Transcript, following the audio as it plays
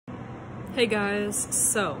Hey guys,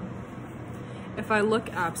 so if I look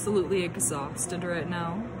absolutely exhausted right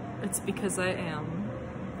now, it's because I am,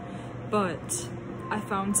 but I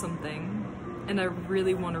found something and I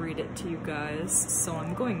really want to read it to you guys, so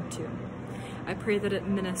I'm going to. I pray that it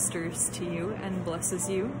ministers to you and blesses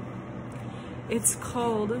you. It's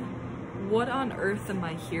called What on Earth Am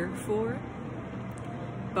I Here For?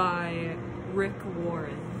 By Rick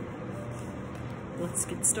Warren. Let's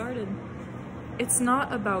get started. It's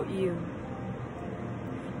not about you.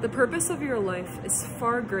 The purpose of your life is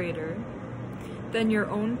far greater than your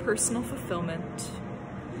own personal fulfillment,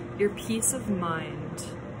 your peace of mind,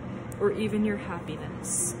 or even your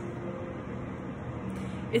happiness.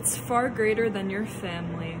 It's far greater than your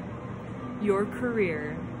family, your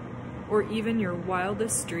career, or even your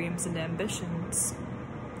wildest dreams and ambitions.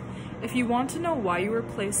 If you want to know why you were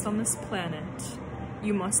placed on this planet,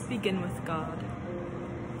 you must begin with God.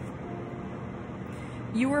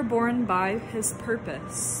 You were born by His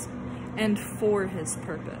purpose and for His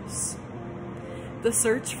purpose. The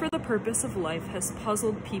search for the purpose of life has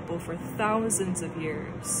puzzled people for thousands of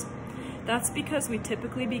years. That's because we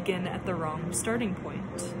typically begin at the wrong starting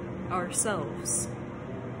point, ourselves.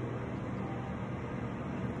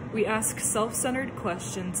 We ask self-centered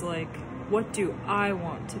questions like, what do I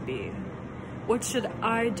want to be? What should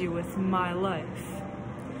I do with my life?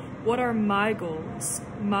 What are my goals,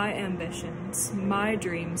 my ambitions, my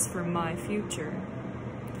dreams for my future?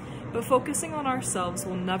 But focusing on ourselves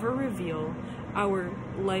will never reveal our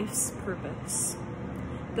life's purpose.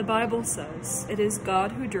 The Bible says it is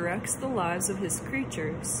God who directs the lives of His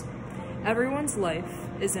creatures. Everyone's life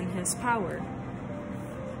is in His power.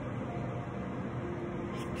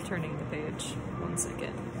 Turning the page, 1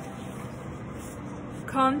 second.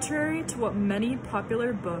 Contrary to what many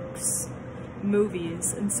popular books,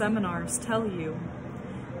 movies, and seminars tell you,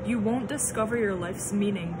 you won't discover your life's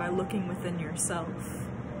meaning by looking within yourself.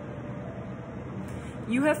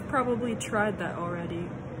 You have probably tried that already.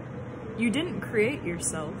 You didn't create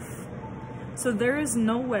yourself, so there is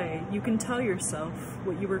no way you can tell yourself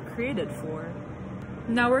what you were created for.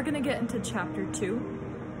 Now we're gonna get into chapter 2.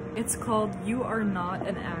 It's called You Are Not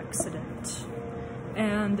an Accident.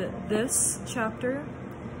 And this chapter,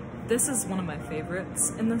 this is one of my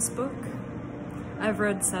favorites in this book. I've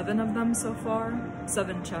read 7 of them so far,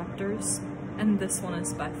 7 chapters, and this one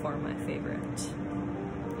is by far my favorite.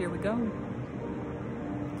 Here we go.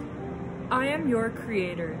 I am your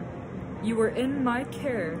creator. You were in my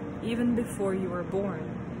care even before you were born.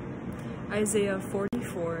 Isaiah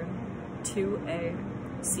 44, 2a,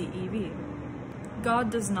 CEV.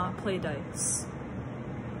 God does not play dice.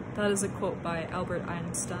 That is a quote by Albert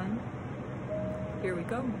Einstein. Here we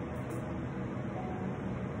go.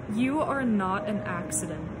 You are not an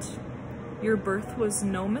accident. Your birth was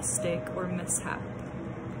no mistake or mishap.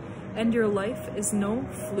 And your life is no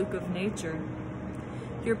fluke of nature.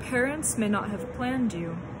 Your parents may not have planned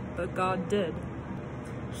you, but God did.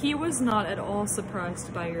 He was not at all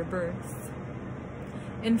surprised by your birth.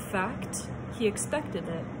 In fact, He expected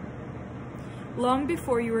it. Long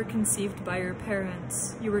before you were conceived by your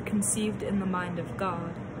parents, you were conceived in the mind of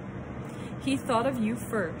God. He thought of you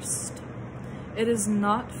first. It is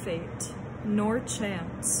not fate, nor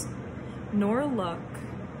chance, nor luck,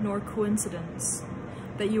 nor coincidence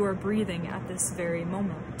that you are breathing at this very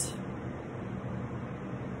moment.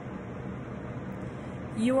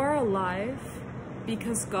 You are alive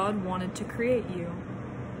because God wanted to create you.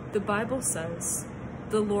 The Bible says,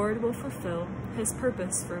 "The Lord will fulfill His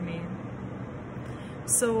purpose for me."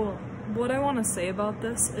 So, what I want to say about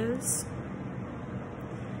this is,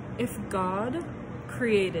 if God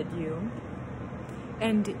created you,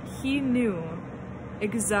 and He knew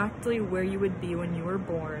exactly where you would be when you were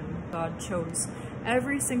born, God chose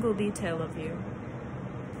every single detail of you.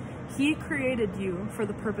 He created you for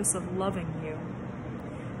the purpose of loving you,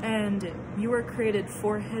 and you were created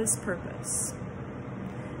for His purpose,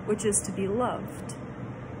 which is to be loved.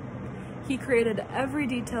 He created every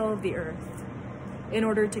detail of the earth in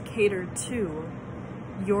order to cater to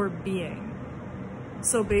your being.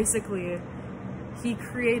 So basically, He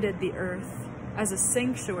created the earth as a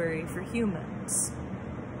sanctuary for humans.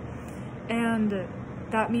 And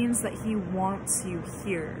that means that He wants you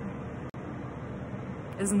here.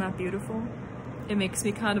 Isn't that beautiful? It makes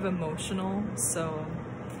me kind of emotional, so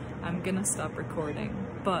I'm gonna stop recording.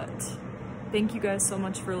 But thank you guys so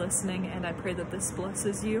much for listening, and I pray that this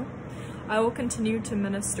blesses you. I will continue to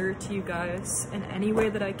minister to you guys in any way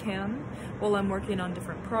that I can while I'm working on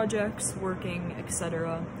different projects, working,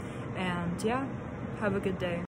 etc. And yeah, have a good day.